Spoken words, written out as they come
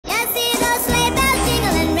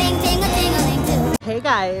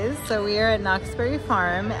guys, so we are at Knoxbury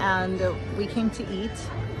Farm and we came to eat.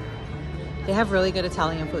 They have really good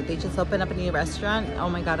Italian food. They just opened up a new restaurant. Oh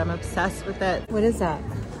my god, I'm obsessed with it. What is that?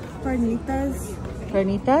 Carnitas.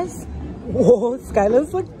 Carnitas? Whoa,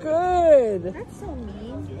 Skyla's look good. That's so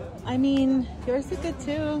mean. I mean, yours look good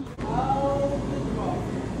too.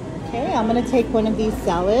 Okay, I'm gonna take one of these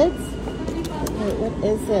salads. Wait, what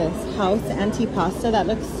is this? House antipasta. That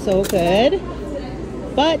looks so good.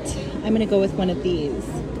 But I'm gonna go with one of these.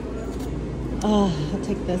 Oh, I'll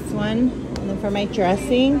take this one. And then for my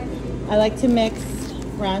dressing, I like to mix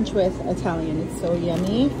ranch with Italian. It's so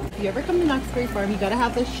yummy. If you ever come to Knoxbury Farm, you gotta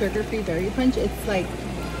have the sugar-free berry punch. It's like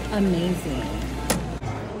amazing.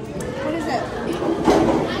 What is it?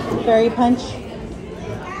 Berry punch.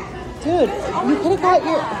 Dude, you could have got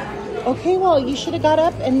your... Okay, well, you should have got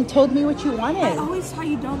up and told me what you wanted. I always tell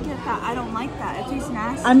you don't get that. I don't like that. It tastes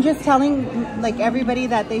nasty. I'm just telling like everybody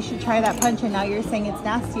that they should try that punch, and now you're saying it's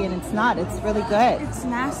nasty, and it's not. It's really good. It's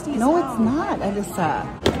nasty. No, it's not, Alyssa.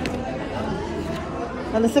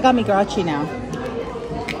 Alyssa got me grouchy now.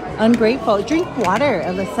 Ungrateful. Drink water,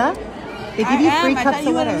 Alyssa. They give you free cups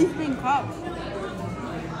of water.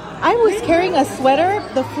 I was carrying a sweater,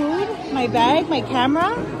 the food, my bag, my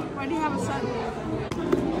camera. Why do you have a sweater?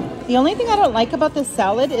 The only thing I don't like about this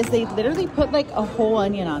salad is they literally put like a whole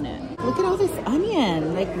onion on it. Look at all this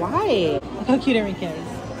onion. Like, why? Look how cute Enrique is.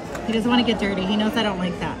 He doesn't want to get dirty. He knows I don't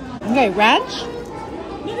like that. Okay, ranch.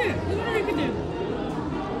 Look at what Enrique do.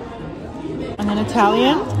 And then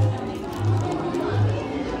Italian.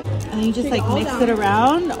 And then you just like mix it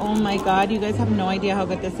around. Oh my god, you guys have no idea how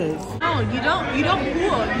good this is. No, you don't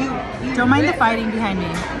pull. You don't mind the fighting behind me.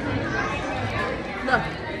 Look.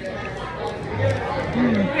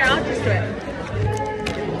 Here, I'll just do it.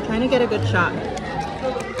 Trying to get a good shot. Like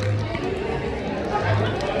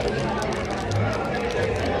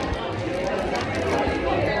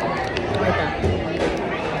that.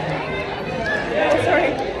 Oh,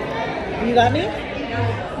 sorry. You got me?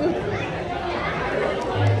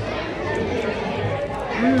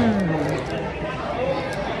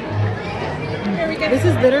 This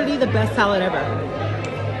is literally the best salad ever.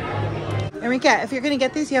 Enrique, if you're gonna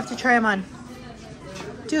get these, you have to try them on.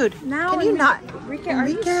 Dude, now can you not?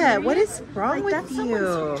 Enrique, what is wrong with that's you?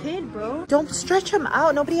 Someone's kid, bro. Don't stretch them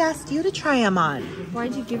out. Nobody asked you to try them on.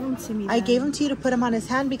 Why'd you give them to me then? I gave them to you to put them on his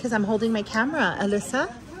hand because I'm holding my camera. Alyssa,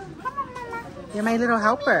 you're my little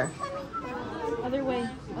helper. Other way.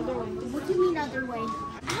 Other way. What do you mean other way?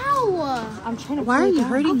 Ow! I'm trying to. Why are you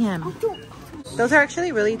hurting him? Those are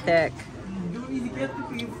actually really thick.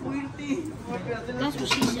 That's what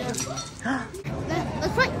she said.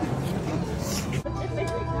 Let's fight.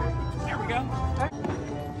 There we go.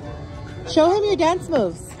 Show him your dance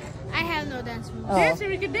moves. I have no dance moves. Oh. Dance,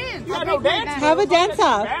 we can dance. You got no dance. Have a dance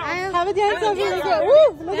off. Have a dance off, Enrique.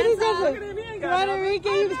 Woo! Look at his dance Look moves. at me. Come on, Enrique.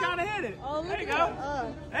 You just gotta hit it. Oh, there you go.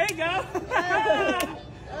 There you go.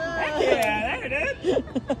 Yeah, there it is.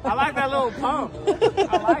 I like that little pump.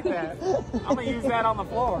 I like that. I'm gonna use that on the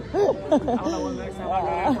floor. I don't know when the next time I go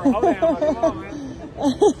after. Oh, damn, come on, man.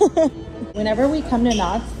 Whenever we come to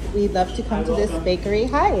Knott's, we love to come to this bakery.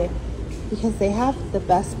 Hi. Because they have the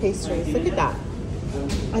best pastries. Look at that.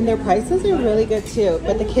 And their prices are really good too.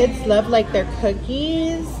 But the kids love like their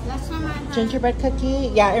cookies. That's not my Gingerbread cookie.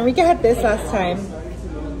 Yeah, Enrique had this last time.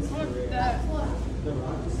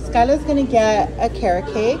 Skyla's gonna get a carrot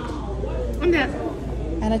cake. I'm done.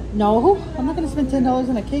 And no, I'm not gonna spend $10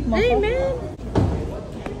 on a cake, Mom. Hey, man.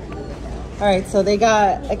 All right, so they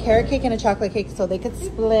got a carrot cake and a chocolate cake, so they could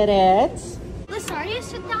split it. Listen, are you gonna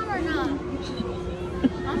sit down or not?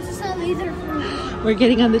 I'm just gonna leave there for you. We're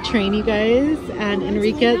getting on the train, you guys, and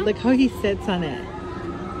Enrique, look how he sits on it.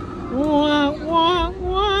 Wah, wah,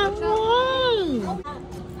 wah, wah.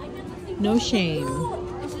 No shame.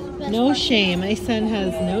 No shame. My son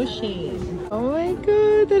has no shame. Oh my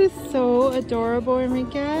god, that is so adorable,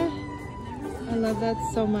 Enrique. I love that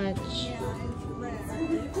so much.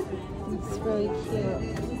 It's really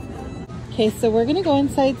cute. Okay, so we're gonna go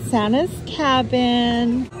inside Santa's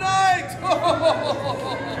cabin. Night!